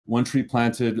One Tree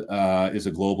Planted is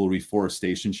a global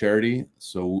reforestation charity.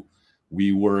 So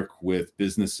we work with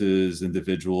businesses,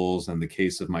 individuals, and the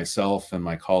case of myself and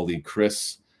my colleague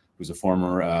Chris, who's a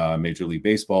former Major League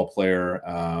Baseball player.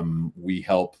 We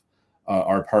help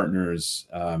our partners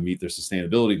meet their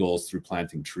sustainability goals through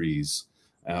planting trees.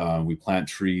 We plant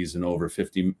trees in over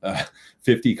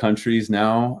 50 countries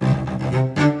now.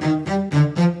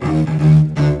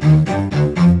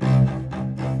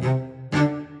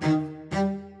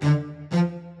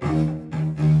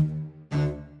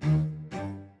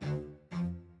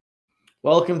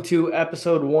 Welcome to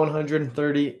episode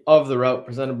 130 of The Route,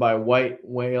 presented by White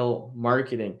Whale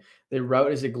Marketing. The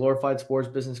Route is a glorified sports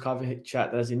business coffee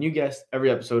chat that has a new guest every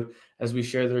episode as we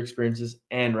share their experiences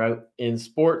and route in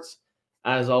sports.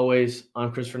 As always,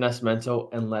 I'm Chris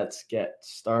Nascimento, and let's get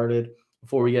started.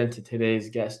 Before we get into today's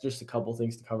guest, just a couple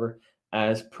things to cover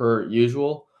as per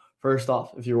usual. First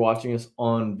off, if you're watching us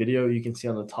on video, you can see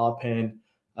on the top hand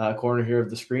corner here of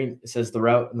the screen, it says The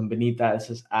Route, and then beneath that, it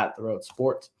says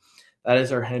 @TheRouteSports. That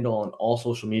is our handle on all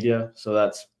social media. So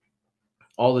that's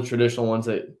all the traditional ones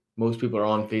that most people are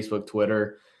on: Facebook,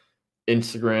 Twitter,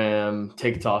 Instagram,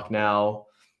 TikTok now,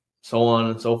 so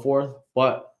on and so forth.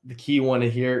 But the key one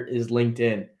here is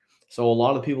LinkedIn. So a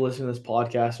lot of people listening to this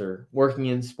podcast are working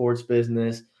in sports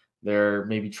business. They're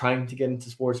maybe trying to get into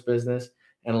sports business,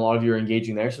 and a lot of you are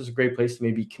engaging there. So it's a great place to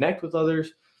maybe connect with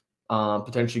others,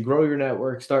 potentially grow your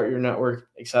network, start your network,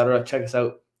 etc. Check us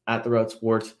out at The Route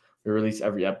Sports. We release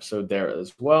every episode there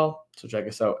as well. So check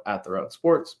us out at The Route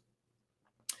Sports.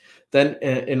 Then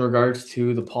in regards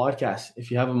to the podcast,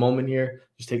 if you have a moment here,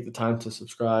 just take the time to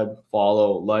subscribe,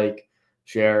 follow, like,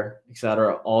 share,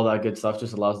 etc. All that good stuff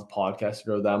just allows the podcast to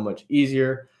grow that much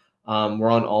easier. We're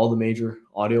on all the major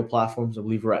audio platforms. I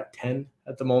believe we're at 10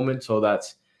 at the moment. So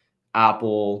that's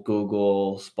Apple,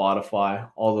 Google,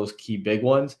 Spotify, all those key big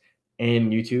ones,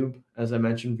 and YouTube, as I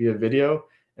mentioned, via video.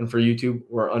 And for YouTube,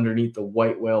 we're underneath the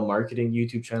White Whale Marketing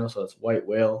YouTube channel. So that's White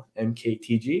Whale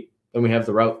MKTG. Then we have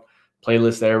the Route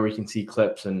playlist there where you can see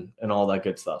clips and all that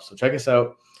good stuff. So check us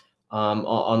out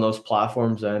on those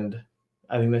platforms. And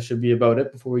I think that should be about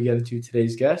it before we get into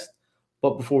today's guest.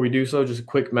 But before we do so, just a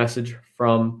quick message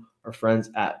from our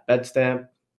friends at BetStamp.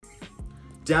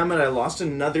 Damn it, I lost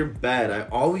another bet. I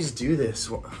always do this.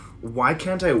 Why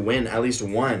can't I win at least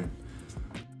one?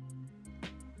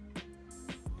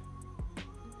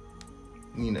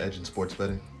 Need an edge in sports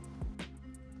betting?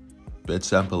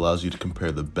 BetStamp allows you to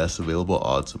compare the best available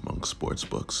odds among sports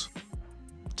books.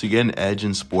 To get an edge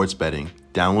in sports betting,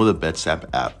 download the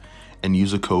BetStamp app and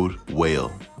use the code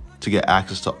WHALE to get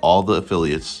access to all the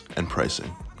affiliates and pricing.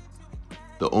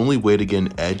 The only way to get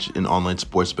an edge in online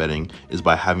sports betting is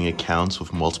by having accounts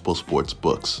with multiple sports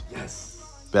books.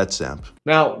 Yes. BetStamp.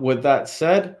 Now, with that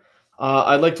said,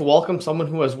 I'd like to welcome someone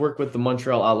who has worked with the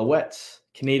Montreal Alouettes,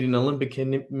 Canadian Olympic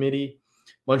Committee,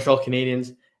 Montreal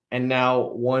Canadiens, and now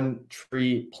One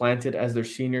Tree Planted as their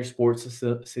senior sports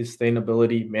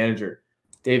sustainability manager.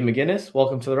 Dave McGinnis,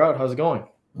 welcome to The Route. How's it going?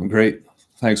 I'm great.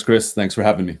 Thanks, Chris. Thanks for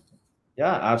having me.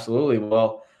 Yeah, absolutely.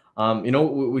 Well,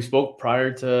 we spoke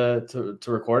prior to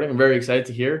recording. I'm very excited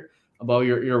to hear about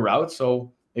your route.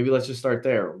 So maybe let's just start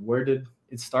there. Where did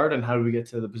it start, and how did we get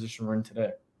to the position we're in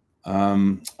today?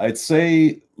 I'd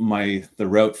say the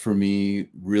route for me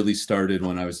really started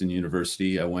when I was in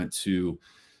university. I went to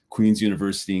Queen's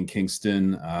University in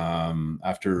Kingston.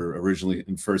 After originally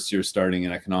in first year starting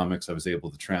in economics, I was able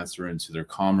to transfer into their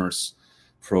commerce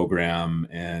program.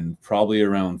 And probably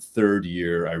around third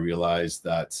year, I realized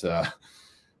that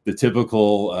the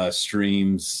typical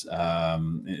streams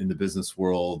in the business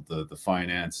world, the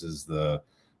finances, the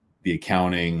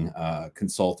accounting,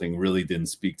 consulting really didn't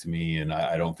speak to me, and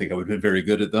I don't think I would have been very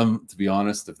good at them, to be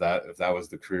honest, if that was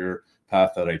the career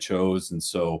path that I chose. And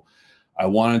so I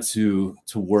wanted to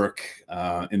work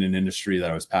in an industry that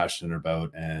I was passionate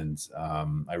about, and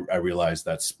I realized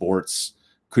that sports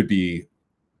could be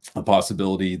a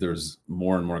possibility. There's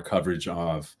more and more coverage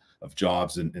of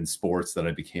jobs in sports that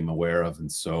I became aware of,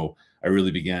 and so I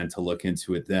really began to look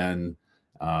into it then.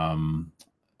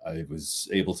 I was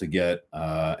able to get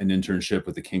an internship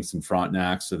with the Kingston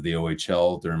Frontenacs of the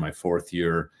OHL during my fourth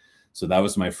year. So that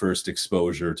was my first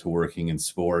exposure to working in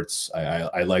sports.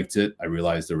 I liked it. I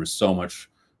realized there was so much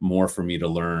more for me to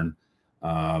learn.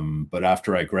 But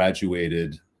after I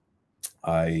graduated,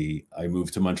 I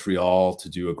moved to Montreal to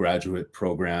do a graduate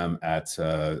program at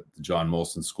the John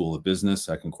Molson School of Business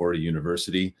at Concordia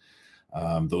University.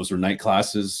 Those were night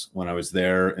classes when I was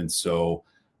there. And so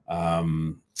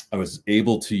I was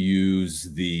able to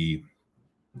use the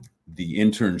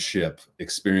internship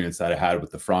experience that I had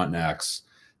with the Frontenacs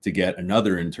to get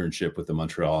another internship with the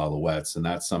Montreal Alouettes. And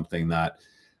that's something that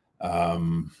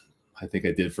I think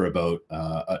I did for about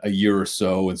a year or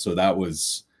so. And so that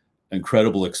was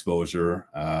incredible exposure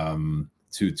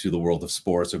to the world of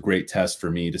sports, a great test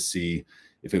for me to see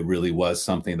if it really was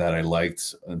something that I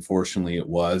liked. Unfortunately, it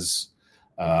was.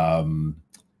 And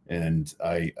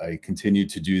I continued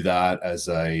to do that as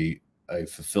I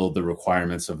fulfilled the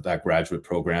requirements of that graduate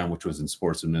program, which was in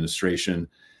sports administration.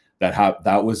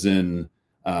 That was in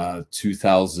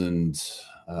 2000.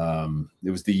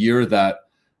 It was the year that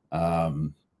I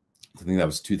think that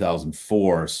was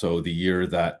 2004. So the year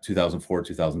that 2004,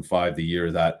 2005, the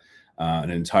year that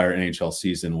an entire NHL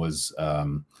season was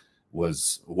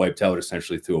wiped out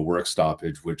essentially through a work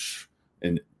stoppage, which,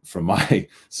 from my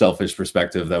selfish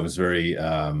perspective, that was very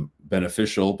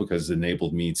beneficial because it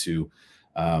enabled me to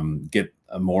get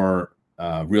a more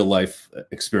real life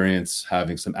experience,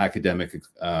 having some academic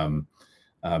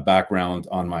background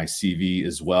on my CV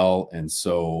as well. And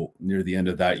so near the end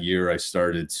of that year, I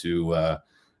started to,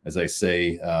 as I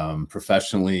say,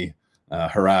 professionally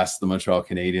harass the Montreal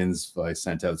Canadiens. I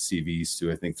sent out CVs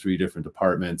to, I think, 3 different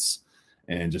departments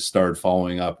and just started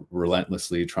following up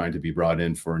relentlessly, trying to be brought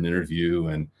in for an interview.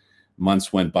 And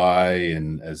months went by,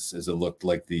 and as it looked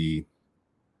like the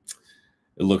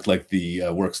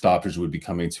work stoppage would be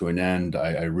coming to an end,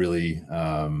 I really,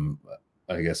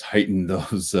 I guess, heightened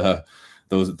those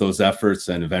efforts.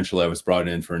 And eventually I was brought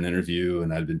in for an interview,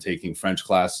 and I'd been taking French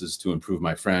classes to improve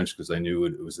my French because I knew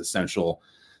it was essential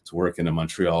to work in a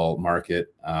Montreal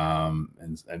market.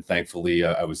 And thankfully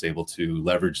I was able to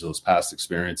leverage those past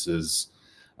experiences,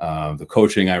 the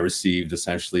coaching I received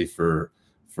essentially for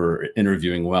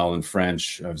interviewing well in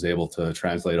French. I was able to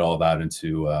translate all that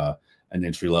into an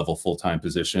entry-level full-time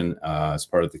position as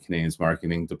part of the Canadiens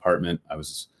marketing department. I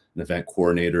was an event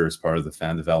coordinator as part of the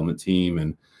fan development team.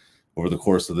 And over the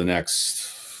course of the next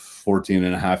 14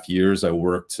 and a half years, I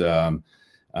worked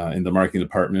in the marketing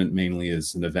department, mainly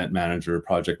as an event manager,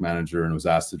 project manager, and was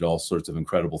asked to do all sorts of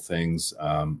incredible things.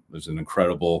 It was an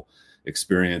incredible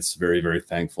experience. Very, very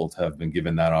thankful to have been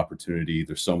given that opportunity.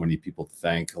 There's so many people to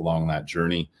thank along that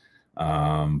journey.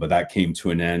 But that came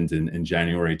to an end in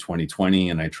January 2020,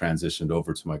 and I transitioned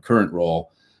over to my current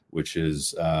role, which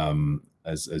is,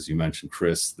 as you mentioned,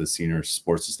 Chris, the Senior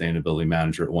Sports Sustainability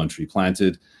Manager at One Tree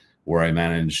Planted, where I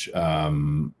manage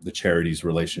the charities'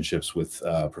 relationships with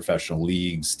professional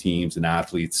leagues, teams, and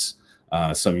athletes,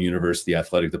 some university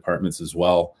athletic departments as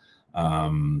well.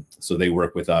 So they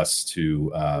work with us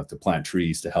to plant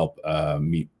trees to help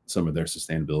meet some of their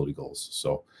sustainability goals.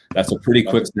 So that's a pretty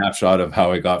quick snapshot of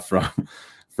how I got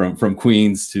from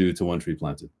Queens to One Tree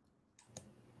Planted.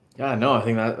 Yeah, no, I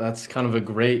think that's kind of a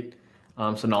great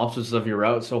synopsis of your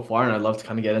route so far, and I'd love to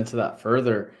kind of get into that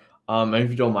further. And if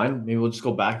you don't mind, maybe we'll just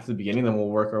go back to the beginning, then we'll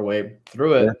work our way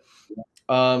through it.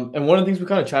 Yeah. And one of the things we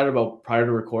kind of chatted about prior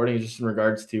to recording is just in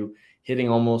regards to hitting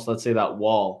almost, let's say, that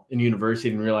wall in university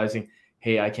and realizing,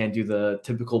 hey, I can't do the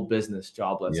typical business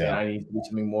job. Let's say I need to do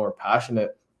something more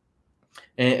passionate.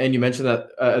 And you mentioned that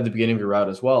at the beginning of your route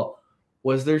as well.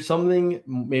 Was there something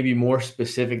maybe more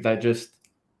specific that just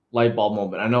light bulb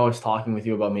moment? I know I was talking with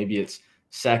you about maybe it's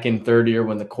second, third year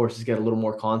when the courses get a little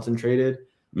more concentrated.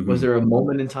 Mm-hmm. Was there a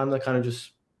moment in time that kind of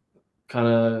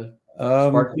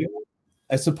sparked you?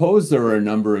 I suppose there were a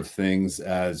number of things,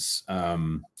 as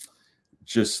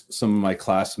just some of my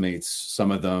classmates,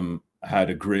 some of them had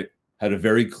a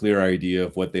very clear idea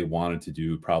of what they wanted to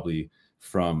do, probably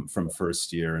from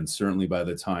first year. And certainly by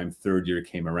the time third year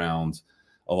came around,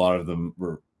 a lot of them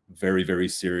were very, very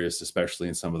serious, especially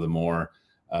in some of the more,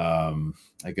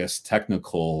 I guess,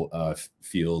 technical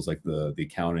fields like the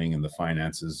accounting and the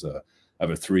finances. I have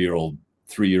a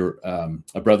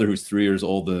brother who's 3 years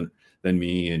older than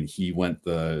me, and he went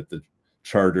the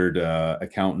chartered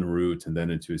accountant route and then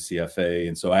into a CFA.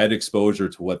 And so I had exposure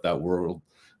to what that world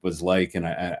was like, and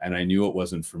I knew it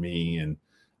wasn't for me. And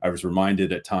I was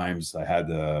reminded at times. I had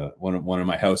one of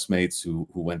my housemates who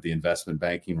went the investment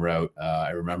banking route. I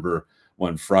remember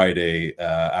one Friday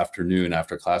afternoon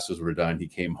after classes were done, he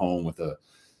came home with a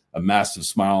massive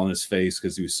smile on his face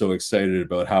because he was so excited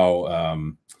about how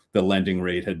the lending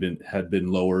rate had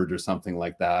been lowered or something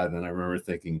like that. And I remember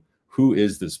thinking, who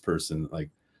is this person? Like,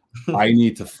 I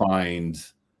need to find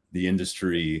the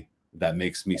industry that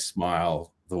makes me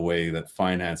smile the way that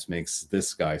finance makes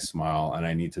this guy smile, and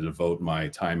I need to devote my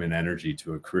time and energy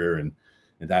to a career in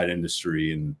that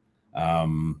industry. And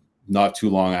not too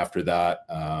long after that,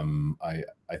 I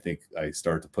think I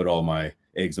started to put all my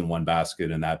eggs in one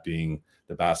basket, and that being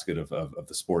the basket of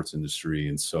the sports industry.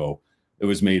 And so it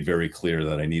was made very clear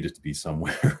that I needed to be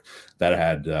somewhere that I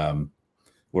had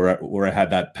where I had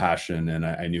that passion, and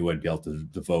I knew I'd be able to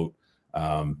devote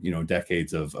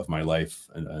decades of my life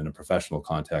in a professional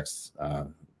context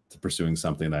to pursuing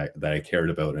something that I cared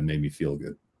about and made me feel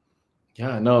good.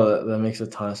 Yeah, no, that makes a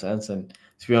ton of sense. And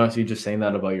to be honest, you just saying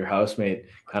that about your housemate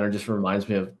kind of just reminds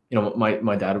me of,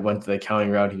 my dad went to the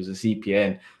accounting route. He was a CPA,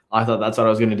 and I thought that's what I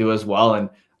was going to do as well. And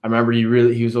I remember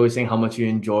he was always saying how much he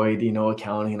enjoyed,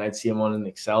 accounting, and I'd see him on an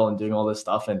Excel and doing all this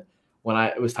stuff. And when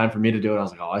it was time for me to do it, I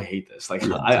was like, oh, I hate this. Like,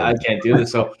 I can't do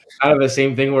this. So kind of the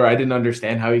same thing where I didn't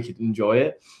understand how he could enjoy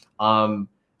it. And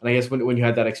I guess when you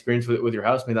had that experience with your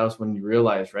housemate, that was when you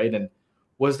realized, right? And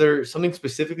was there something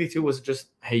specifically too? Was it just,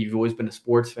 hey, you've always been a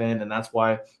sports fan and that's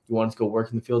why you wanted to go work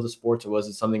in the field of sports? Or was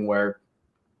it something where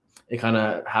it kind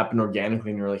of happened organically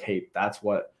and you're like, hey, that's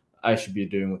what I should be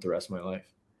doing with the rest of my life?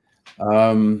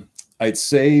 I'd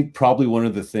say probably one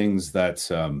of the things that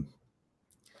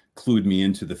clued me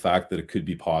into the fact that it could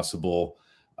be possible.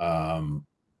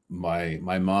 My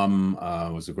mom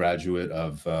was a graduate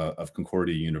of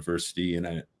Concordia University,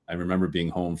 and I remember being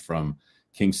home from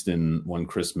Kingston one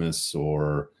Christmas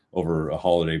or over a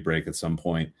holiday break at some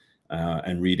point,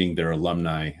 and reading their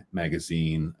alumni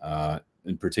magazine,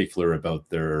 in particular about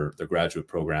their graduate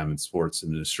program in sports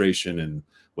administration and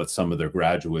what some of their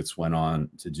graduates went on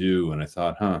to do. And I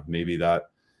thought, maybe that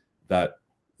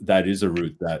is a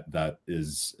route that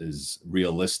is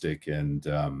realistic and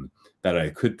that I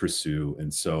could pursue.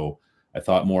 And so I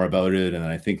thought more about it. And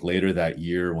I think later that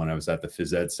year, when I was at the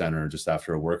Phys Ed Center, just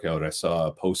after a workout, I saw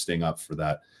a posting up for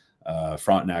that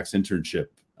Frontenac's internship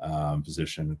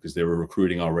position, because they were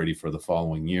recruiting already for the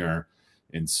following year.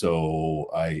 And so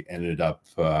I ended up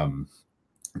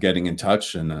getting in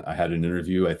touch, and I had an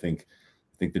interview. I think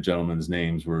the gentlemen's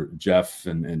names were Jeff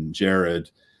and Jared.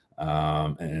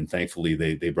 And thankfully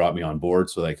they brought me on board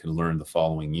so that I could learn the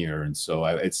following year. And so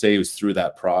I'd say it was through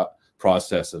that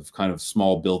process of kind of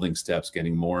small building steps,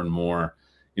 getting more and more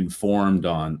informed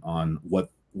on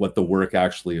what the work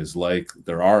actually is like.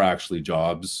 There are actually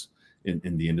jobs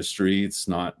in the industry. It's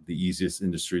not the easiest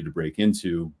industry to break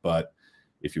into, but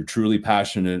if you're truly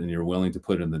passionate and you're willing to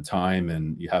put in the time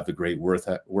and you have the great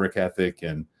work ethic,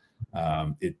 and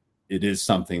it is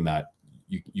something that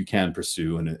you can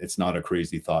pursue. And it's not a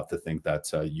crazy thought to think that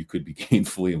you could be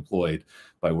gainfully employed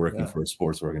by working for a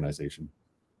sports organization.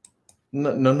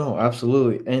 No,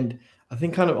 absolutely. And I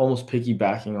think kind of almost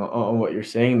piggybacking on what you're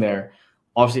saying there,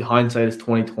 obviously hindsight is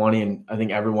 2020. And I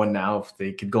think everyone now, if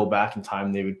they could go back in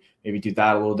time, they would maybe do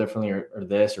that a little differently or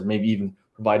this, or maybe even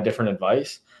provide different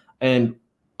advice. And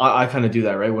I kind of do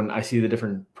that, right? When I see the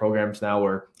different programs now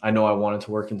where I know I wanted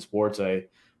to work in sports, I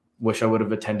wish I would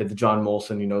have attended the John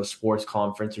Molson, sports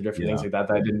conference or different things like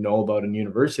that I didn't know about in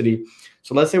university.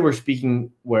 So let's say we're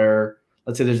speaking where,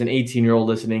 let's say there's an 18-year-old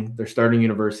listening, they're starting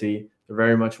university, they're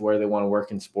very much where they want to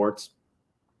work in sports.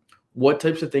 What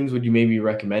types of things would you maybe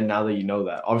recommend now that you know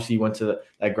that? Obviously, you went to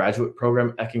that graduate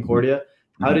program at Concordia.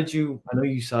 How did you, I know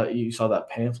you saw that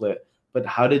pamphlet, but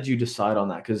how did you decide on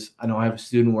that? Because I know I have a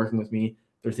student working with me,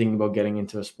 they're thinking about getting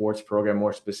into a sports program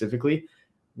more specifically.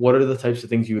 What are the types of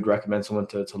things you would recommend someone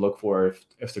to look for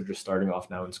if they're just starting off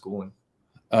now in schooling?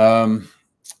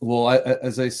 Well,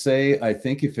 as I say, I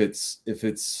think if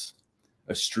it's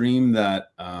a stream that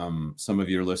some of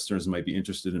your listeners might be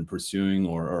interested in pursuing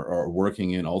or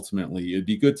working in, ultimately, it'd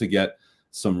be good to get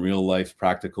some real life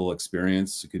practical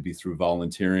experience. It could be through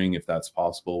volunteering, if that's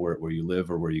possible, where you live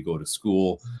or where you go to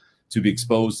school, to be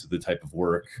exposed to the type of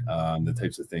work, the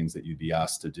types of things that you'd be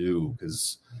asked to do,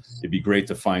 because it'd be great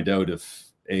to find out if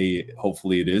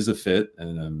hopefully it is a fit,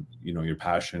 and your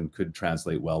passion could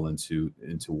translate well into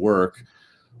work,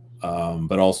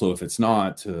 but also if it's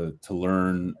not, to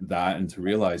learn that and to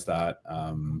realize that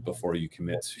before you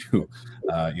commit to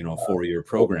a 4-year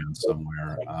program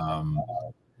somewhere.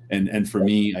 And for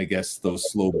me, I guess those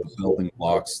slow building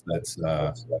blocks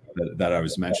that I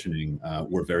was mentioning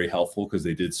were very helpful, because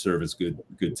they did serve as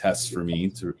good tests for me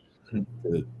to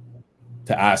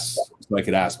ask, so I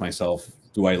could ask myself,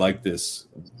 do I like this?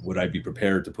 Would I be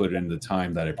prepared to put in the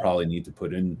time that I probably need to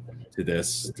put into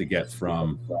this to get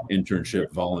from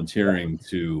internship volunteering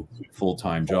to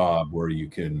full-time job where you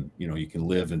can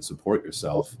live and support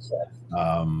yourself?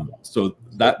 So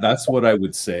that's what I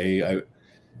would say.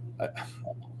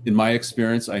 In my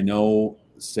experience, I know,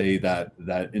 say that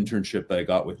internship that I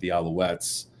got with the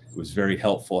Alouettes, it was very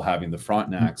helpful having the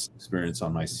Frontenac's experience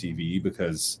on my CV,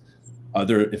 because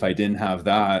if I didn't have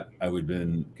that, I would have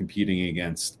been competing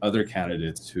against other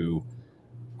candidates who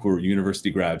were university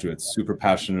graduates, super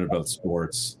passionate about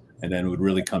sports, and then it would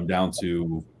really come down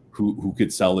to who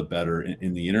could sell it better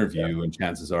in the interview. And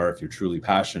chances are, if you're truly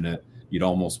passionate, you'd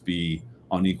almost be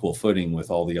on equal footing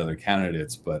with all the other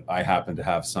candidates. But I happen to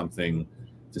have something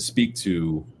to speak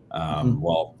to,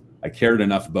 while I cared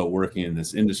enough about working in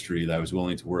this industry that I was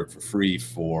willing to work for free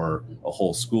for a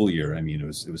whole school year. I mean, it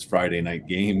was Friday night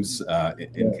games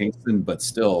in Kingston, but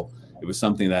still, it was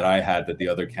something that I had that the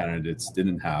other candidates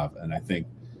didn't have. And I think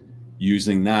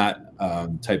using that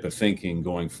type of thinking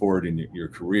going forward in your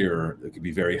career, it could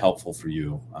be very helpful for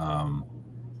you.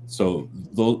 So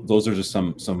those are just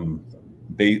some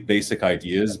basic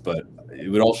ideas, but it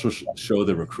would also show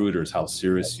the recruiters how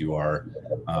serious you are.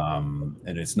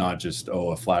 And it's not just,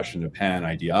 a flash in the pan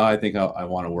idea. I think I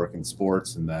want to work in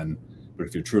sports. And then, but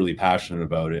if you're truly passionate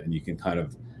about it and you can kind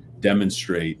of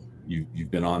demonstrate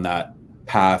you've been on that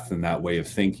path and that way of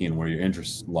thinking where your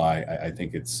interests lie, I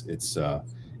think it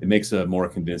makes a more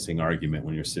convincing argument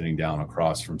when you're sitting down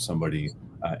across from somebody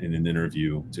in an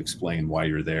interview to explain why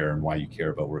you're there and why you care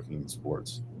about working in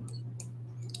sports.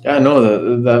 Yeah,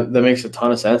 no, that makes a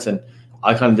ton of sense. And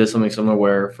I kind of did something similar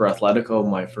where for Atletico,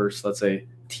 my first, let's say,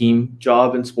 team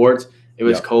job in sports, it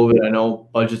was COVID. I know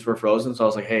budgets were frozen. So I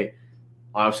was like, hey,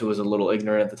 I obviously was a little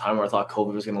ignorant at the time where I thought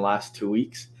COVID was going to last 2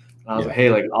 weeks. And I was like, hey,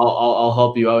 like I'll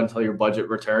help you out until your budget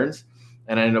returns.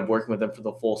 And I ended up working with them for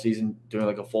the full season, doing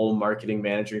like a full marketing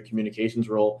manager and communications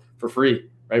role for free,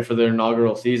 right, for their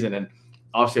inaugural season. And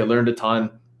obviously I learned a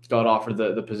ton, got offered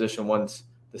the position once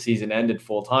the season ended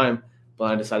full time,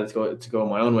 but I decided to go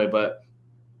my own way. But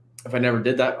if I never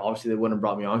did that, obviously they wouldn't have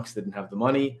brought me on because they didn't have the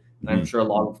money. And I'm sure a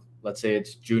lot of, let's say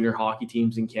it's junior hockey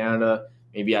teams in Canada,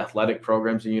 maybe athletic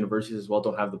programs and universities as well,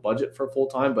 don't have the budget for full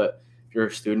time. But if you're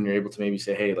a student, you're able to maybe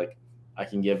say, hey, like I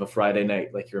can give a Friday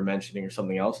night, like you're mentioning, or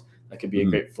something else. That could be a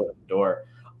great foot in the door.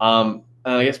 And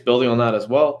I guess building on that as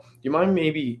well, do you mind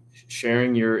maybe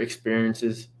sharing your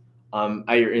experiences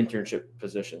at your internship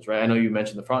positions, right? I know you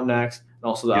mentioned the Frontenacs and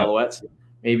also the Alouettes.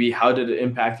 Maybe how did it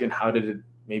impact you and how did it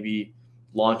maybe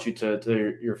launch you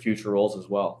to your future roles as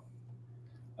well?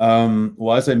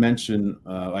 Well, as I mentioned,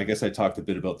 I guess I talked a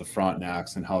bit about the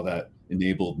Frontenacs and how that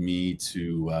enabled me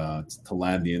to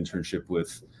land the internship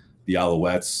with the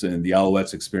Alouettes, and the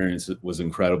Alouettes experience was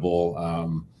incredible.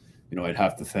 I'd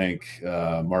have to thank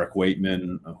Mark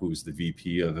Waitman, who's the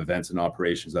VP of Events and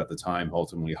Operations at the time, who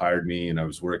ultimately hired me, and I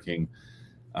was working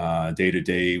day to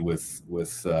day with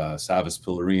Savas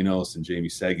Pillarinos and Jamie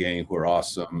Seguin, who are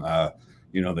awesome.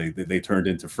 They turned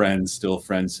into friends, still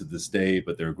friends to this day,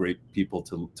 but they're great people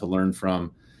to learn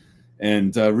from,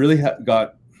 and really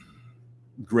got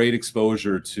great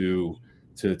exposure to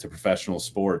professional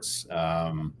sports.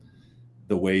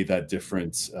 The way that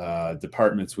different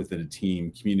departments within a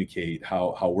team communicate,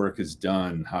 how work is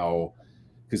done,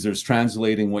 because there's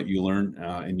translating what you learn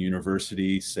in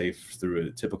university, say through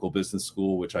a typical business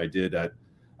school, which I did at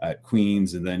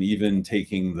Queen's, and then even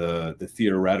taking the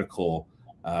theoretical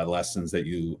lessons that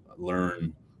you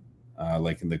learn,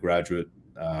 like in the graduate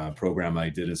program I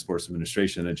did in sports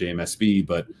administration at JMSB,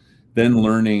 but then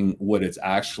learning what it's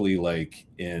actually like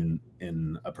in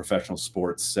a professional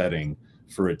sports setting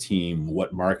for a team,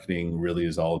 what marketing really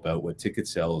is all about, what ticket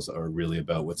sales are really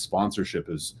about, what sponsorship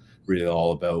is really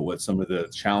all about, what some of the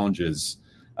challenges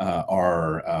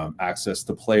are, access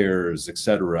to players,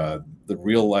 etc. The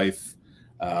real life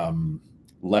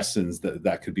lessons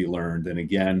that could be learned. And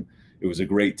again, it was a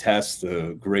great test,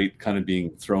 a great kind of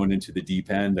being thrown into the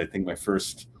deep end. I think my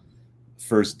first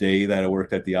day that I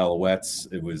worked at the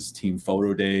Alouettes, it was team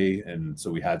photo day, and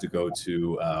so we had to go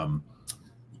to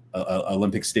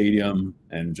Olympic Stadium,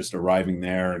 and just arriving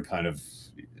there and kind of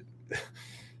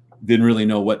didn't really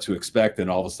know what to expect. And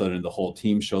all of a sudden the whole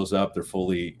team shows up, they're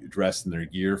fully dressed in their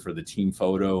gear for the team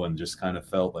photo, and just kind of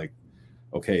felt like,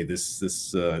 okay, this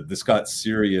got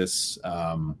serious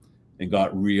and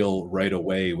got real right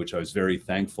away, which I was very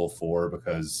thankful for,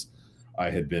 because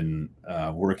I had been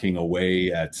working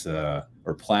away at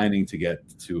or planning to get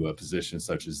to a position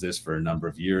such as this for a number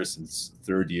of years, since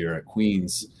third year at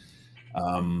Queen's.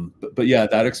 But yeah,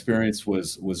 that experience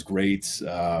was great.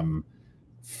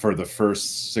 For the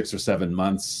first 6 or 7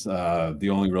 months, the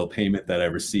only real payment that I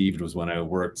received was when I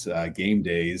worked game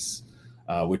days,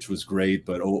 which was great.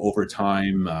 But over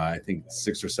time, I think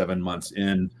 6 or 7 months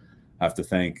in, I have to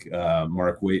thank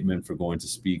Mark Waitman for going to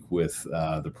speak with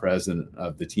the president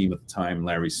of the team at the time,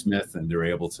 Larry Smith, and they were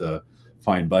able to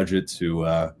find budget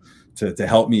to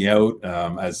help me out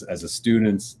as a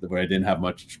student, where I didn't have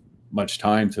much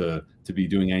time to be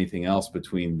doing anything else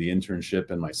between the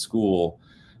internship and my school.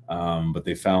 But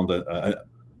they found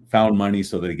money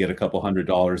so they get a couple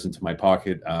 $100 into my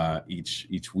pocket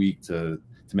each week to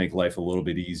make life a little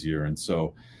bit easier. And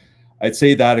so I'd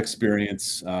say that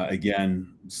experience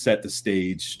again set the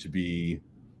stage to be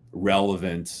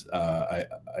relevant. I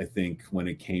think when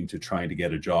it came to trying to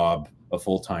get a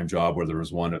full-time job where there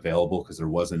was one available, because there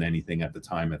wasn't anything at the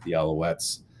time at the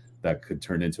Alouettes. that could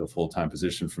turn into a full-time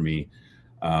position for me.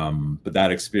 But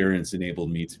that experience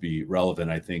enabled me to be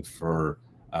relevant, I think, for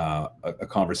a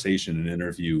conversation, an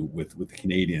interview with the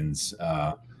Canadiens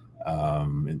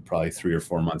in probably 3 or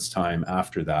 4 months' time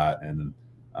after that. And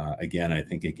again, I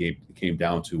think it came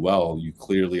down to, well, you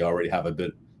clearly already have a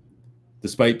bit,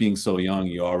 despite being so young,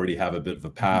 you already have a bit of a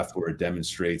path where it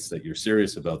demonstrates that you're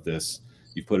serious about this.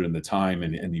 You put in the time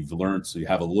and you've learned, so you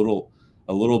have a little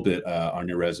bit on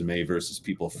your resume versus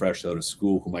people fresh out of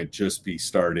school who might just be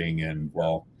starting. And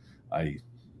well, I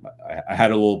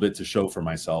had a little bit to show for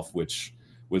myself, which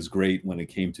was great when it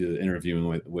came to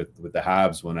interviewing with the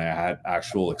Habs, when I had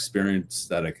actual experience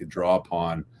that I could draw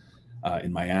upon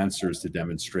in my answers to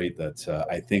demonstrate that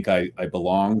I think I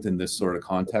belonged in this sort of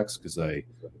context, because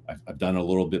I've done a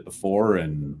little bit before.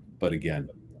 But again,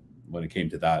 when it came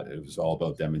to that, it was all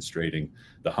about demonstrating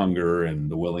the hunger and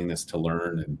the willingness to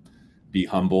learn and be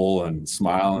humble and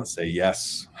smile and say,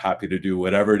 yes, happy to do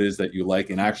whatever it is that you like,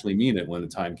 and actually mean it when the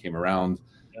time came around,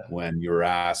 when you were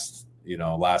asked,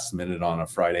 last minute on a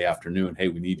Friday afternoon, hey,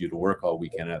 we need you to work all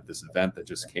weekend at this event that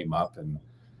just came up, and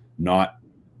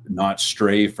not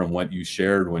stray from what you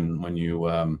shared when you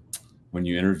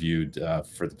interviewed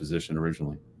for the position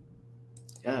originally.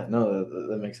 Yeah, no,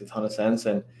 that makes a ton of sense.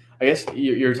 And I guess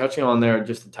you're touching on there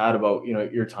just a tad about,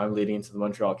 your time leading into the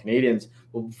Montreal Canadiens.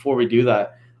 But before we do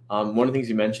that, one of the things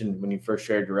you mentioned when you first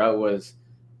shared your route was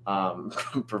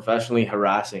professionally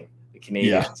harassing the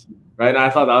Canadiens, right? And I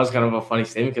thought that was kind of a funny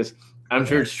statement, because I'm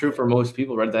sure it's true for most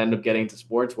people, right? That end up getting into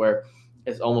sports where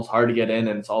it's almost hard to get in,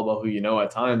 and it's all about who you know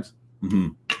at times.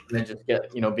 And then just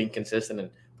get, being consistent and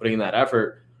putting in that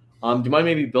effort. Do you mind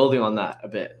maybe building on that a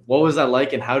bit? What was that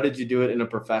like, and how did you do it in a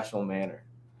professional manner?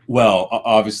 Well,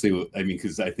 obviously, I mean,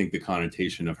 because I think the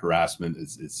connotation of harassment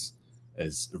is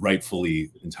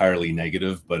rightfully entirely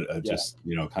negative, but just,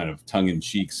 kind of tongue in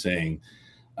cheek saying,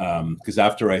 because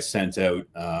after I sent out,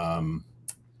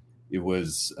 it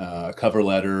was a cover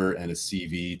letter and a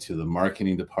CV to the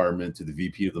marketing department, to the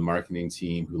VP of the marketing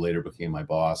team, who later became my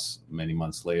boss many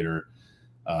months later,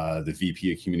 the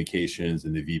VP of communications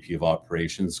and the VP of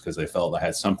operations, because I felt I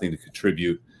had something to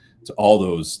contribute to all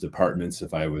those departments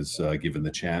if I was given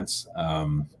the chance.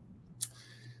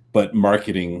 But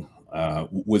marketing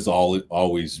was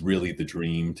always really the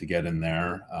dream, to get in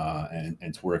there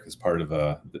and to work as part of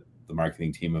the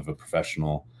marketing team of a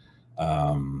professional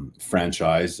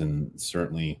franchise. And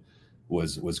certainly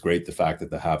was great, the fact that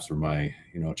the Habs were my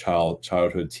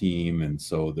childhood team, and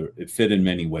so it fit in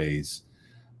many ways.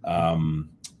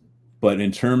 But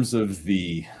in terms of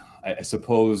I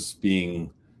suppose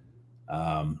being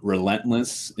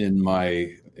relentless in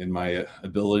my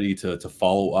ability to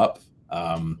follow up.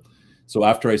 So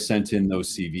after I sent in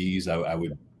those CVs, I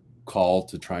would call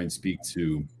to try and speak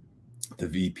to the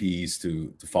VPs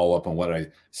to follow up on what I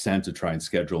sent, to try and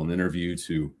schedule an interview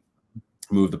to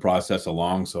move the process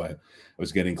along. So I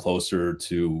was getting closer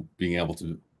to being able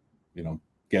to,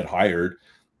 get hired.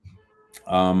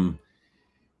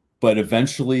 But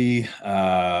eventually,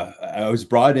 I was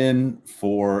brought in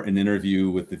for an interview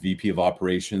with the VP of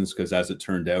operations, because as it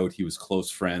turned out, he was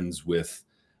close friends with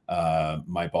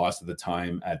my boss at the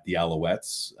time at the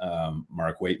Alouettes,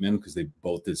 Mark Waitman, because they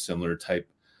both did similar type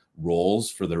roles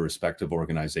for their respective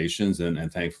organizations.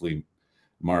 And thankfully,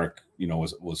 Mark,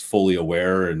 was fully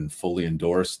aware and fully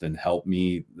endorsed and helped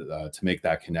me to make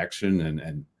that connection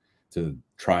and to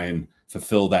try and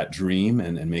fulfill that dream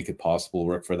and make it possible to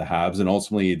work for the Habs. And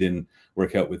ultimately, it didn't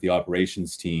work out with the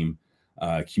operations team.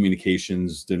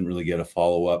 Communications didn't really get a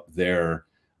follow-up there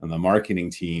on the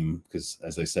marketing team, because,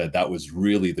 as I said, that was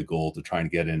really the goal, to try and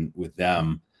get in with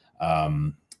them.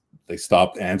 They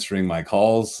stopped answering my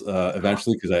calls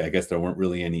eventually, because I guess there weren't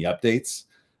really any updates.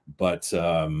 But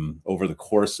over the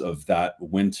course of that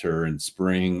winter and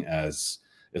spring, as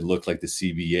it looked like the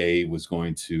CBA was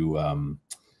going to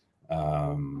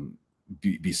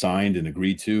be signed and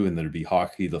agreed to, and there'd be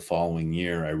hockey the following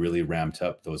year, I really ramped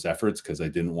up those efforts, because I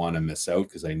didn't want to miss out,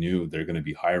 because I knew they're going to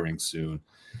be hiring soon.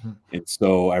 And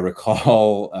so I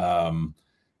recall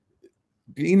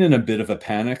being in a bit of a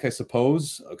panic, I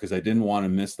suppose, because I didn't want to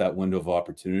miss that window of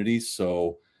opportunity.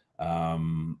 So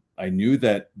I knew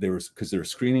that because they were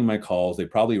screening my calls, they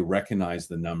probably recognized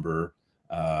the number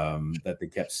that they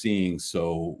kept seeing.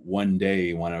 So one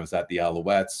day when I was at the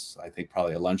Alouettes, I think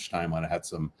probably at lunchtime, when I had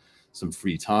some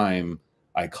free time,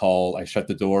 I shut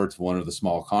the door to one of the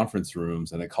small conference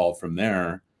rooms, and I called from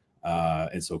there.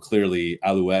 And so clearly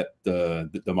Alouette, the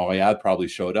Montréal probably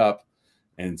showed up.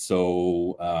 And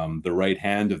so the right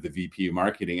hand of the VP of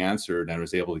marketing answered, and I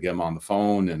was able to get him on the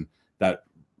phone, and that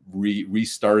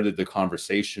restarted the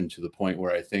conversation to the point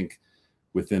where I think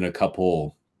within a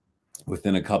couple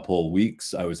within a couple of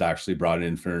weeks, I was actually brought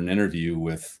in for an interview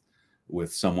with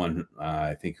someone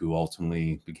I think who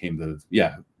ultimately became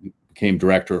became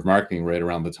director of marketing right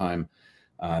around the time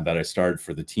that I started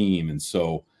for the team. And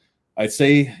so I'd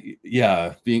say,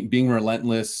 yeah, being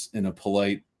relentless in a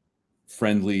polite,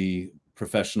 friendly,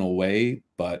 professional way,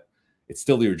 but it's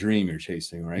still your dream you're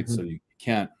chasing, right? Mm-hmm. So you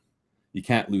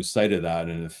can't lose sight of that.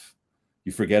 And if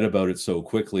you forget about it so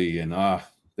quickly and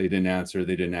they didn't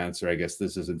answer, I guess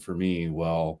this isn't for me.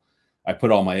 Well, I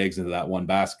put all my eggs into that one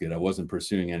basket. I wasn't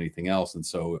pursuing anything else. And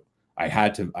so I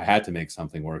had to make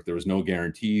something work. There was no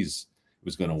guarantees it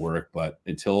was going to work, but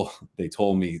until they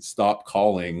told me, stop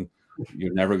calling,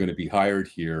 you're never going to be hired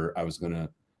here, I was going to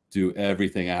do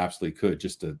everything I absolutely could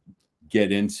just to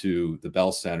get into the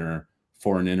Bell Center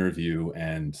for an interview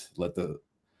and let the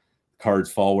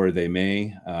cards fall where they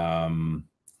may.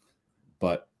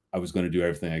 But I was going to do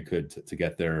everything I could to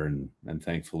get there. And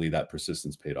thankfully that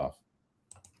persistence paid off.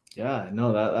 Yeah,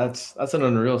 no, that's an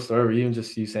unreal story. Even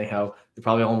just you saying how you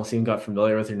probably almost even got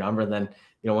familiar with your number, and then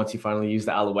once you finally use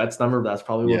the Alouettes number, that's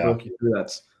probably what broke you through.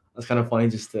 That's kind of funny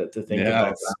just to think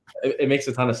about that. It makes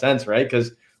a ton of sense, right?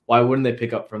 Because why wouldn't they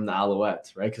pick up from the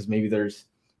Alouettes, right? Because maybe there's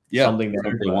something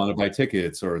there. They want to buy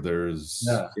tickets, or there's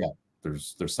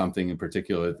something in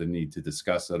particular that they need to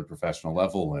discuss at a professional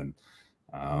level, and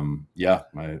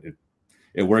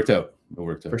it worked out.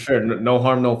 For sure. No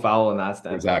harm, no foul in that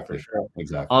standpoint. Exactly. For sure.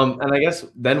 Exactly. And I guess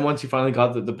then once you finally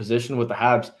got the position with the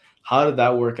Habs, how did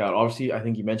that work out? Obviously, I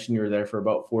think you mentioned you were there for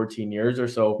about 14 years or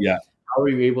so. Yeah. How were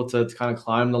you able to kind of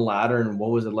climb the ladder, and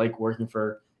what was it like working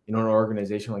for, an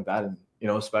organization like that, and,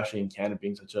 especially in Canada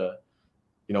being such a,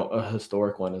 a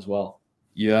historic one as well?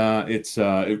 Yeah, it's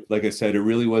like I said, it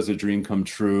really was a dream come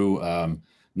true.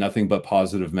 Nothing but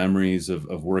positive memories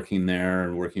of working there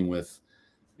and working with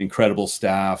incredible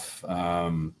staff. I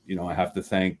have to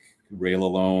thank Ray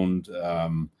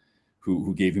Lalonde,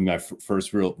 who gave me my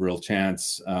first real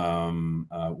chance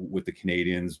with the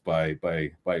Canadiens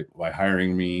by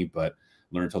hiring me, but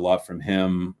learned a lot from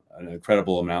him, an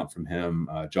incredible amount from him.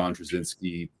 John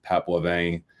Trzynski, Pat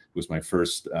Boivin was my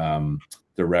first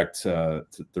direct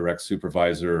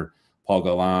supervisor. Paul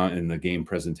Gallant in the game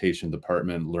presentation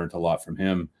department, learned a lot from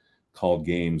him. Called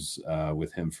games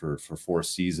with him for 4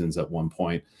 seasons at one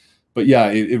point. But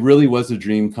yeah, it really was a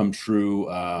dream come true.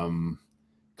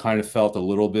 Kind of felt a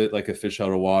little bit like a fish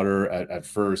out of water at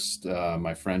first.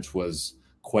 My French was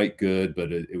quite good,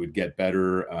 but it would get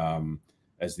better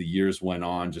as the years went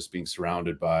on, just being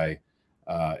surrounded by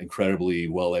incredibly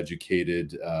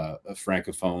well-educated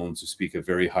francophones who speak a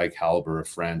very high caliber of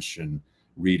French, and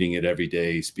reading it every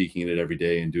day, speaking it every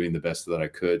day, and doing the best that I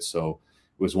could. So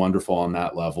it was wonderful on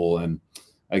that level. And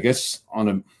I guess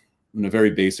in a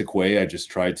very basic way, I just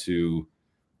tried to,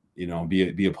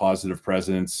 be a positive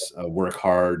presence, work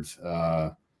hard,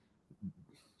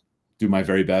 do my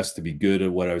very best to be good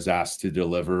at what I was asked to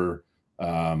deliver,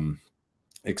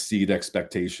 exceed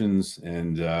expectations,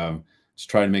 and just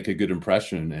try to make a good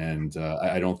impression. And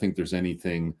I don't think there's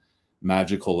anything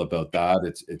magical about that.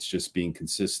 It's just being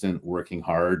consistent, working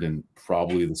hard, and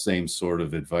probably the same sort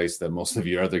of advice that most of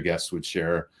your other guests would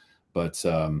share. But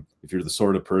if you're the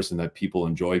sort of person that people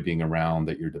enjoy being around,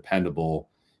 that you're dependable,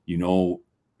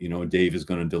 Dave is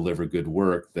going to deliver good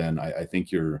work, then I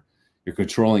think you're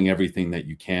controlling everything that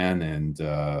you can.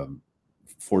 And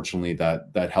fortunately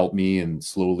that helped me. And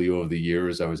slowly over the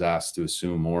years, I was asked to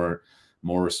assume more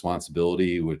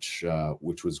responsibility, which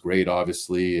was great,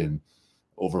 obviously. And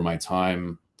over my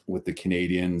time with the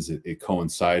Canadiens, it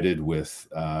coincided with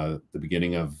the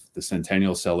beginning of the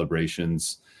centennial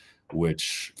celebrations,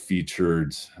 which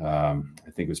featured, I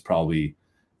think it was probably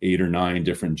 8 or 9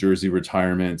 different jersey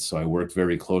retirements. So I worked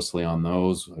very closely on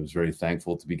those. I was very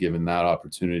thankful to be given that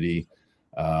opportunity.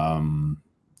 There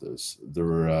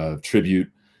were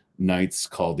tribute nights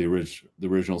called the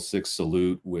original Six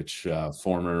Salute, which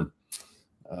former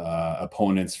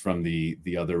opponents from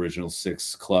the other original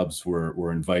 6 clubs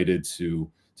were invited to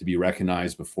be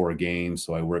recognized before a game.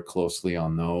 So I worked closely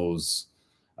on those.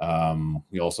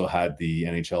 We also had the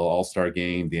NHL All-Star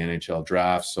Game, the NHL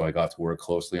Draft, so I got to work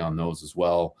closely on those as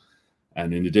well.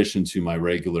 And in addition to my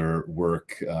regular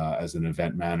work as an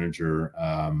event manager,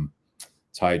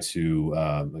 tied to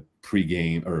like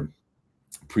pre-game or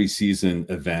preseason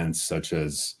events, such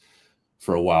as,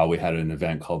 for a while we had an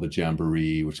event called the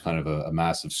Jamboree, which kind of a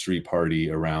massive street party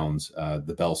around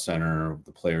the Bell Center.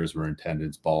 The players were in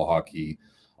attendance, ball hockey,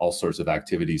 all sorts of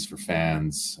activities for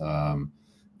fans.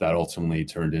 That ultimately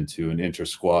turned into an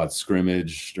inter-squad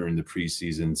scrimmage during the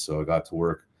preseason. So I got to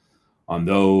work on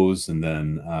those, and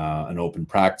then an open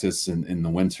practice in the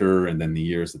winter. And then the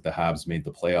years that the Habs made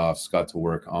the playoffs, got to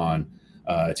work on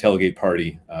a tailgate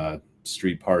party,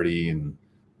 street party, and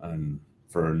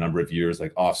for a number of years,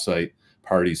 like offsite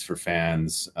parties for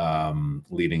fans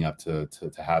leading up to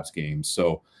Habs games.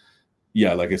 So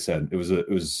yeah, like I said, it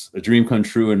was a dream come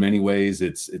true in many ways.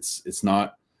 It's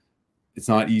not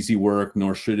easy work,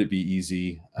 nor should it be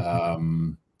easy.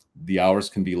 The hours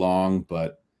can be long,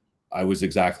 but I was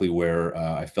exactly where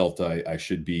I felt I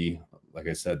should be. Like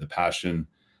I said, the passion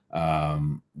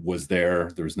was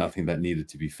there. There was nothing that needed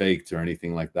to be faked or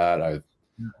anything like that. I'm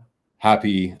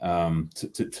happy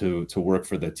to work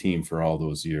for the team for all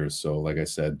those years. So like I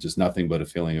said, just nothing but a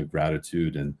feeling of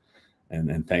gratitude and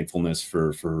thankfulness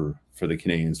for the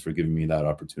Canadiens for giving me that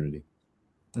opportunity.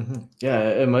 Mm-hmm. Yeah,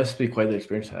 it must be quite the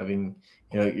experience having,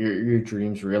 your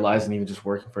dreams realized, and even just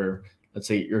working for, let's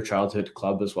say, your childhood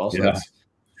club as well. So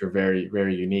you're very,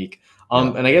 very unique.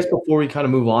 And I guess before we kind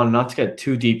of move on, not to get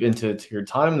too deep into your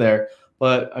time there,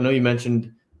 but I know you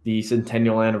mentioned the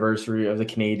centennial anniversary of the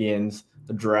Canadiens,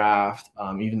 the draft,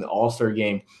 even the All-Star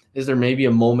game. Is there maybe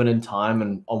a moment in time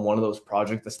and on one of those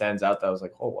projects that stands out that was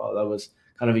like, oh wow, that was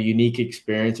kind of a unique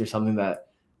experience, or something that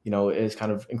is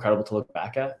kind of incredible to look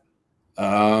back at?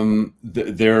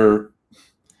 There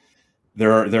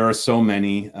are so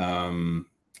many.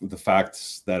 The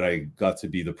fact that I got to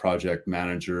be the project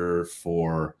manager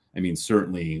for,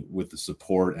 certainly with the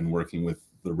support and working with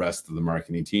the rest of the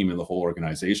marketing team and the whole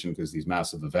organization, because these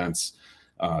massive events,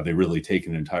 they really take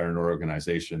an entire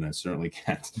organization. I certainly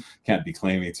can't be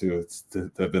claiming to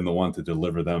have been the one to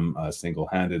deliver them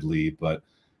single-handedly, but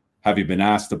having been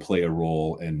asked to play a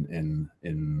role in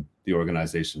the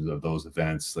organization of those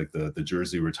events, like the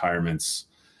jersey retirements,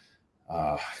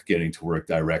 getting to work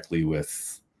directly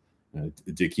with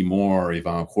Dickie Moore,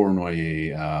 Yvan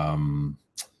Cournoyer,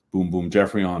 Boom Boom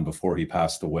Geoffrion before he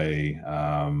passed away,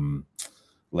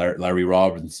 Larry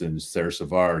Robinson, Sarah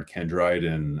Savard, Ken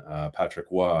Dryden, Patrick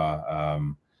Waugh,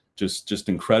 just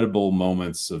incredible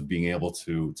moments of being able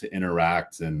to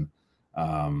interact and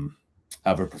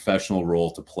have a professional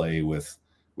role to play with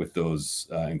those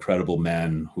incredible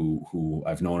men who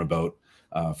I've known about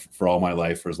for all my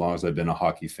life, for as long as I've been a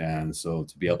hockey fan. So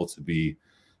to be able to be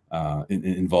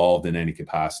involved in any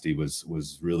capacity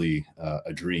was really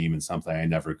a dream, and something I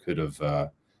never could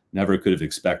have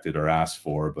expected or asked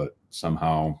for. But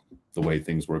somehow the way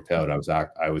things worked out,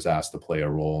 I was asked to play a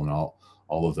role in all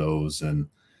of those. And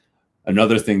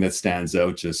another thing that stands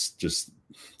out, just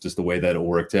the way that it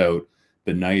worked out,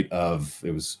 the night of,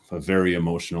 it was a very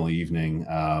emotional evening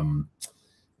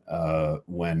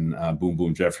when Boom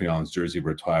Boom Geoffrion's jersey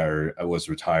was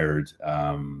retired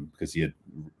because he had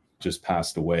just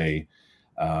passed away.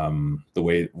 The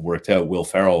way it worked out, Will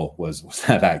Ferrell was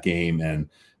at that game, and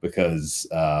because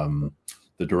the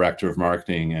director of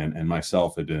marketing and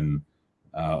myself had been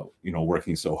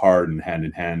working so hard and hand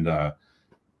in hand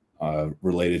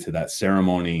related to that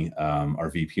ceremony,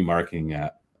 our VP marketing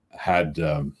had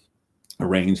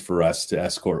arranged for us to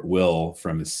escort Will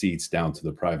from his seats down to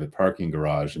the private parking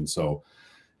garage, and so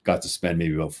got to spend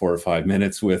maybe about 4 or 5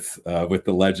 minutes with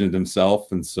the legend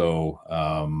himself. And so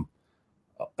I'll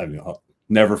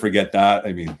never forget that.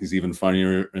 He's even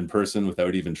funnier in person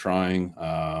without even trying.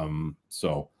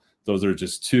 So those are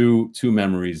just two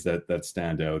memories that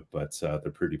stand out, but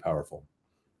they're pretty powerful.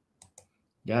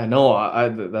 Yeah, no,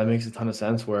 that makes a ton of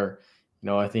sense. Where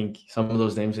I think some of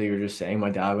those names that you were just saying, my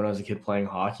dad, when I was a kid playing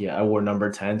hockey, I wore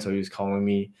number 10, so he was calling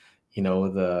me,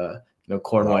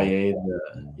 Cournoyer.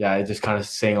 Wow. Just kind of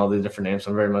saying all the different names. So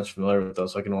I'm very much familiar with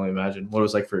those, so I can only imagine what it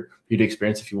was like for you to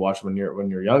experience if you watched when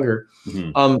you're younger.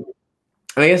 Mm-hmm. And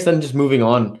I guess then just moving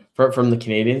on from the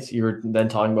Canadiens, you were then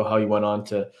talking about how you went on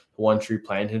to One Tree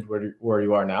Planted, where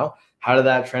you are now. How did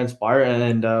that transpire?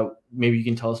 And maybe you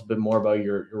can tell us a bit more about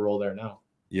your role there now.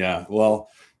 Yeah, well,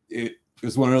 it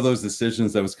was one of those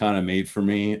decisions that was kind of made for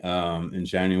me in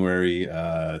January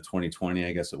 2020,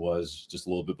 I guess it was, just a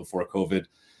little bit before COVID.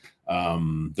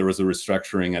 There was a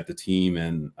restructuring at the team,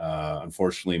 and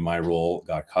unfortunately my role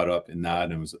got caught up in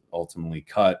that and was ultimately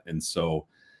cut. And so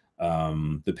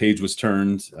the page was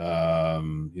turned.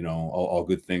 All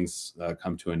good things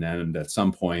come to an end at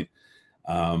some point.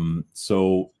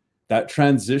 So that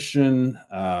transition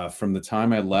from the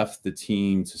time I left the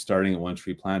team to starting at One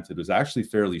Tree Planted was actually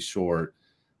fairly short.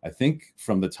 I think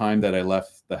from the time that I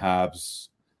left the Habs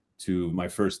to my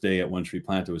first day at One Tree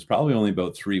Planted was probably only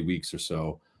about 3 weeks or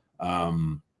so.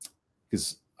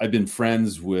 Because I've been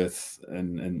friends with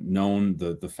and known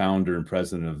the founder and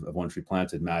president of One Tree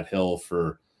Planted, Matt Hill,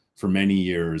 for many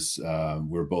years.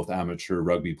 We're both amateur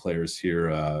rugby players here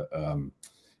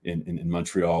in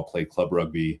Montreal, played club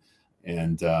rugby.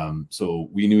 And so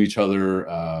we knew each other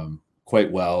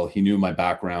quite well. He knew my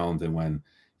background. And when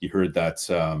he heard that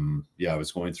I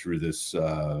was going through this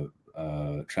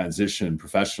transition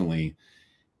professionally,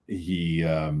 he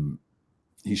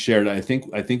shared, I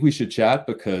think we should chat,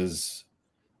 because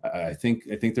I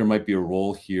think there might be a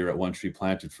role here at One Tree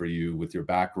Planted for you with your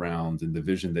background and the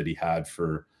vision that he had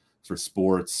for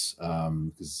sports.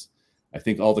 Because I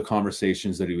think all the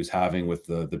conversations that he was having with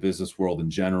the business world in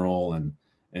general,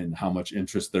 and how much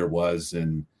interest there was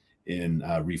in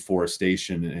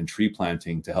reforestation and tree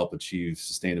planting to help achieve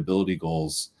sustainability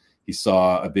goals, he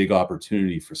saw a big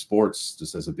opportunity for sports,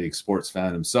 just as a big sports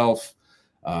fan himself.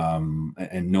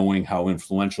 And knowing how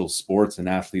influential sports and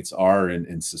athletes are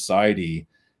in society,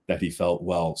 that he felt,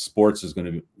 well, sports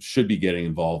should be getting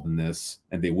involved in this,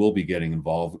 and they will be getting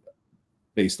involved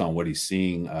based on what he's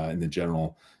seeing in the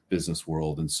general business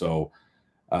world. And so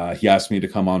he asked me to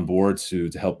come on board to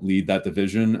help lead that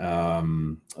division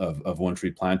of One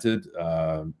Tree Planted,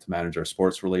 to manage our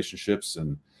sports relationships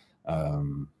and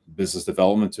business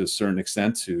development to a certain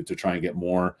extent, to try and get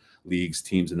more leagues,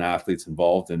 teams, and athletes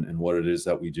involved in what it is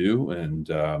that we do. And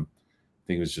I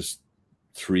think it was just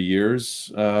 3 years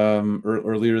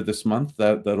earlier this month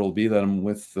that I'm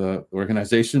with the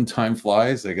organization. Time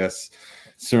flies, I guess.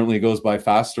 Certainly goes by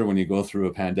faster when you go through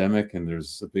a pandemic, and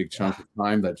there's a big chunk of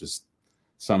time that just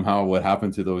somehow what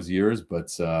happened to those years.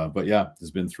 But yeah,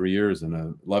 it's been 3 years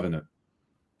and loving it.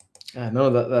 Yeah, no,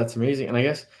 that's amazing. And I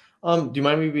guess, do you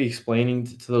mind maybe explaining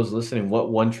to those listening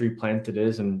what One Tree Planted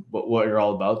is and what you're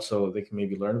all about, so they can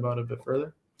maybe learn about it a bit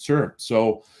further? Sure.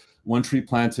 So One Tree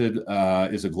Planted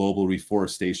is a global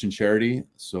reforestation charity.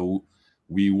 So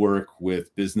we work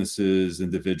with businesses,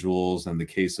 individuals. In the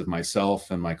case of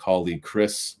myself and my colleague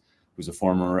Chris, who's a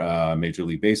former Major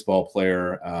League Baseball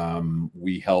player,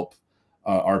 we help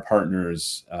our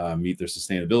partners meet their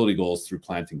sustainability goals through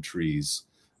planting trees.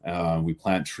 We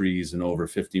plant trees in over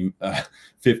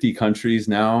 50 countries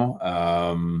now.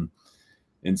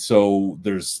 And so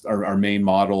our main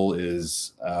model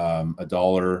is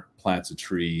 $1 plants a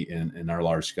tree in our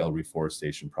large scale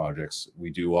reforestation projects. We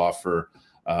do offer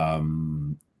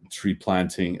tree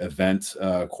planting event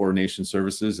coordination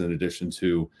services, in addition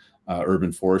to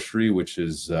urban forestry, which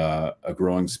is a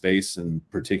growing space and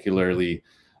particularly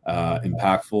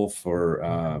impactful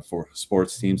for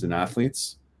sports teams and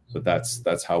athletes. But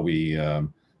that's how we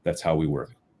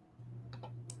work.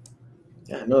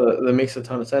 Yeah, no, that makes a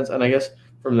ton of sense. And I guess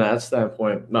from that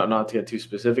standpoint, not to get too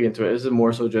specific into it, is it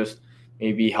more so just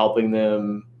maybe helping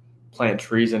them plant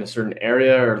trees in a certain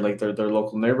area, or like their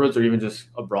local neighborhoods, or even just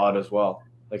abroad as well?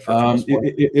 Like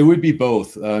it would be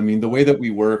both. I mean, the way that we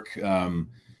work,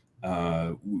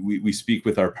 we speak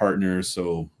with our partners.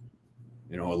 So,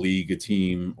 a league, a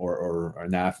team, or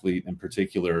an athlete in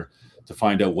particular, to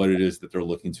find out what it is that they're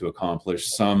looking to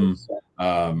accomplish. Some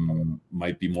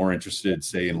might be more interested,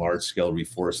 say, in large-scale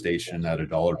reforestation at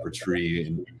 $1 per tree,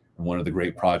 and one of the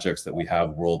great projects that we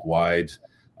have worldwide,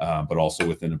 but also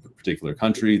within a particular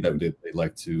country that they'd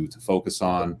like to focus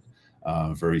on.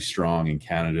 Very strong in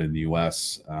Canada and the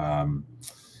US.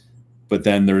 But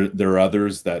then there are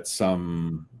others that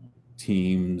some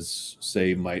teams,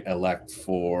 say, might elect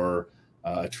for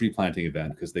a tree planting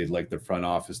event because they'd like their front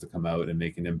office to come out and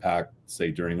make an impact, say,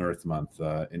 during Earth Month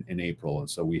in April. And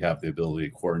so we have the ability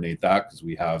to coordinate that, because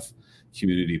we have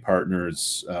community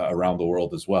partners around the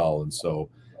world as well. And so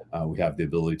we have the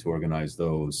ability to organize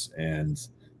those. And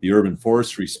the urban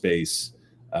forestry space,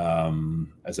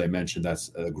 as I mentioned,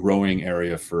 that's a growing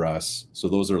area for us. So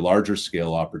those are larger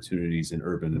scale opportunities in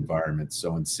urban environments,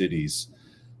 so in cities.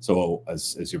 So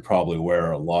as you're probably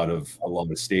aware, a lot of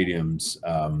stadiums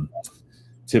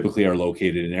typically are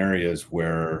located in areas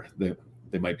where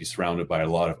they might be surrounded by a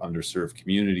lot of underserved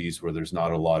communities where there's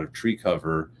not a lot of tree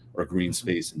cover or green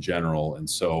space in general. And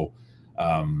so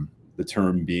the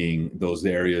term being those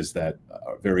areas that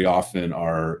very often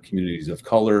are communities of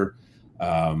color.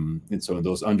 And so in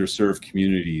those underserved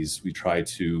communities, we try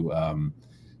to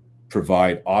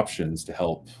provide options to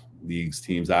help leagues,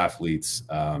 teams, athletes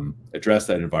address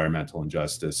that environmental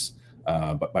injustice,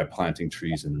 but by planting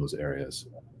trees in those areas.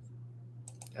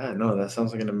 Yeah, no, that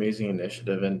sounds like an amazing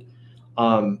initiative. And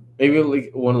maybe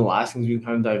like one of the last things we can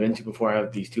kind of dive into before I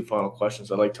have these two final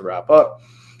questions I'd like to wrap up.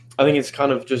 I think it's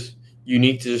kind of just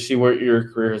unique to just see where your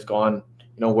career has gone,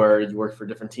 where you work for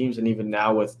different teams, and even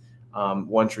now with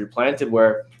One Tree Planted,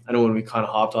 where I know when we kind of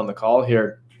hopped on the call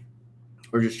here,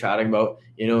 we're just chatting about,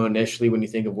 initially when you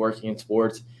think of working in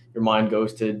sports, your mind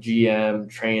goes to GM,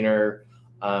 trainer,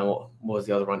 what was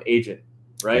the other one? Agent,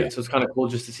 right? Yeah. So it's kind of cool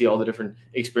just to see all the different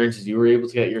experiences you were able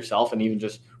to get yourself, and even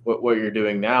just what you're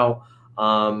doing now.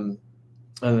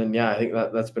 And then, yeah, I think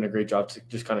that's been a great job to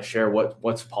just kind of share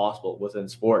what's possible within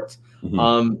sports.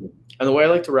 Mhm. And the way I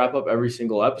like to wrap up every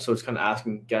single episode is kind of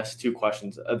asking guests 2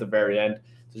 questions at the very end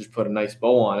to just put a nice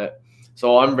bow on it.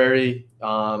 So I'm very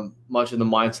much in the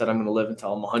mindset I'm going to live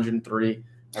until I'm 103.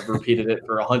 I've repeated it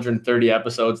for 130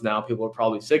 episodes now. People are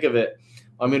probably sick of it.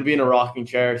 I'm going to be in a rocking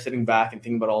chair, sitting back and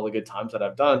thinking about all the good times that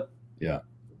I've done. Yeah.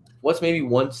 What's maybe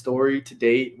one story to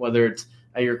date, whether it's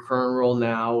at your current role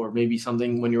now or maybe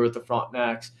something when you're with the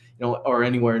Frontenacs, or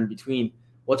anywhere in between?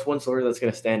 What's one story that's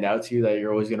going to stand out to you that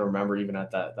you're always going to remember even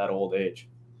at that old age?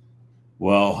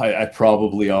 Well, I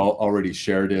probably already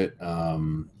shared it.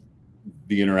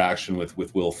 The interaction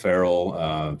with Will Ferrell,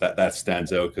 that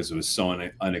stands out because it was so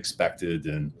unexpected,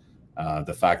 and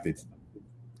the fact that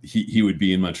he would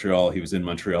be in Montreal. He was in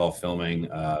Montreal filming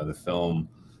the film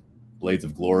Blades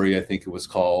of Glory, I think it was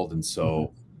called, and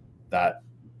so that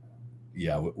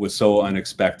was so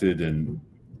unexpected, and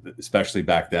especially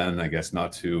back then, I guess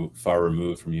not too far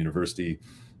removed from university,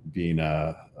 being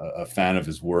a fan of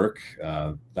his work,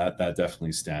 that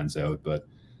definitely stands out. But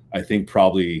I think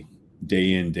probably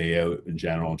day in, day out in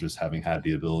general, just having had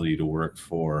the ability to work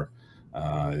for,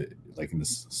 like in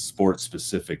this sports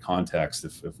specific context,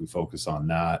 if we focus on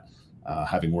that,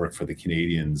 having worked for the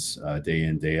Canadiens day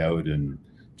in, day out, and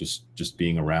just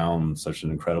being around such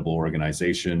an incredible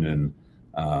organization, and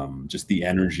just the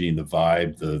energy and the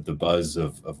vibe, the buzz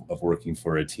of working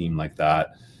for a team like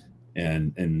that,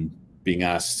 and being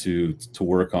asked to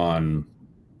work on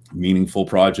meaningful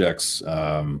projects,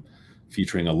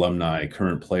 featuring alumni,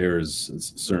 current players,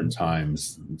 certain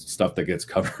times, stuff that gets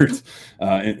covered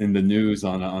in the news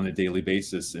on a daily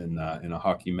basis in a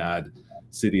hockey mad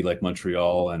city like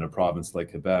Montreal and a province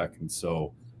like Quebec. And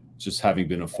so just having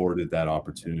been afforded that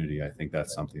opportunity, I think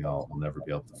that's something I'll never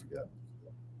be able to forget.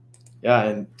 Yeah,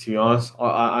 and to be honest,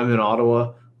 I'm in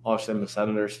Ottawa. Obviously, I'm a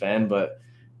Senators fan, but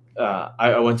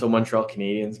I went to a Montreal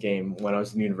Canadiens game when I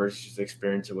was in university to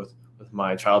experience it with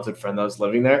my childhood friend that was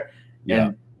living there. Yeah.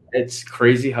 And it's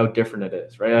crazy how different it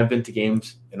is, right? I've been to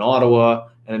games in Ottawa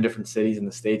and in different cities in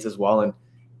the States as well. And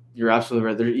you're absolutely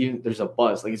right. There's a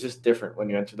buzz. Like, it's just different when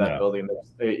you enter that building.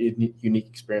 It's a unique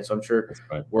experience. So I'm sure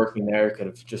working there could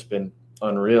have just been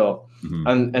unreal.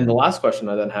 And the last question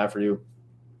I then have for you,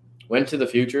 went to the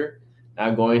future, now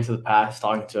going into the past,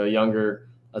 talking to a younger,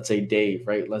 let's say Dave,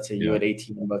 right? Let's say you at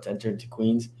 18 about to enter into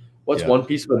Queens. What's one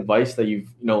piece of advice that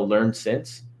you've learned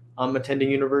since attending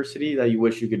university that you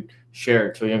wish you could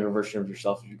share to a younger version of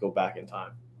yourself if you go back in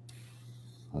time?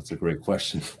 That's a great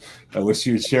question. I wish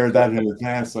you had shared that in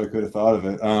advance so I could have thought of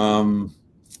it.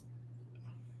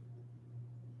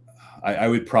 I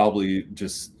would probably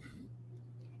just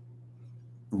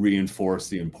reinforce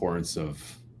the importance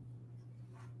of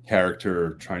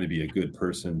character, trying to be a good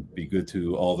person, be good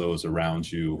to all those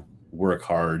around you, work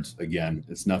hard. Again,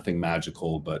 it's nothing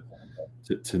magical, but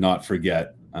to not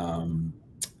forget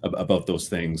about those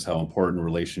things, how important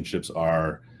relationships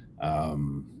are,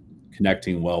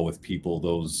 connecting well with people,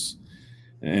 those,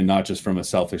 and not just from a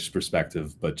selfish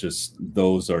perspective, but just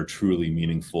those are truly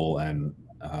meaningful and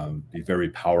be very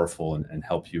powerful and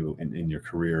help you in your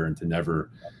career, and to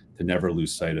never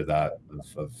lose sight of that,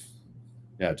 of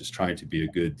just trying to be a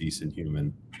good, decent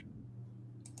human.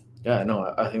 Yeah,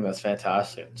 no, I think that's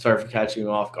fantastic. Sorry for catching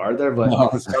you off guard there, but No,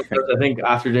 I think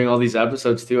after doing all these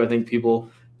episodes too, I think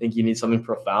people think you need something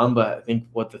profound, but I think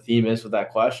what the theme is with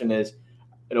that question is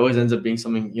it always ends up being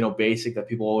something, basic that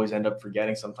people always end up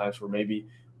forgetting sometimes, where maybe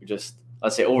we just,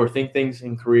 let's say, overthink things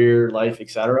in career, life,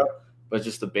 etc. But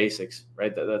just the basics,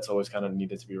 right? That's always kind of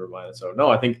needed to be reminded. So no,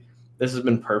 I think this has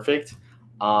been perfect.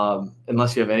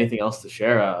 Unless you have anything else to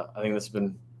share, I think this has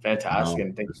been fantastic. No,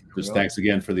 and thanks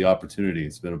again for the opportunity.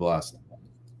 It's been a blast.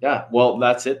 Yeah, well,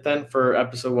 that's it then for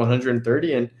episode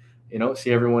 130, and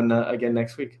see everyone again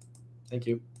next week. Thank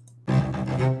you.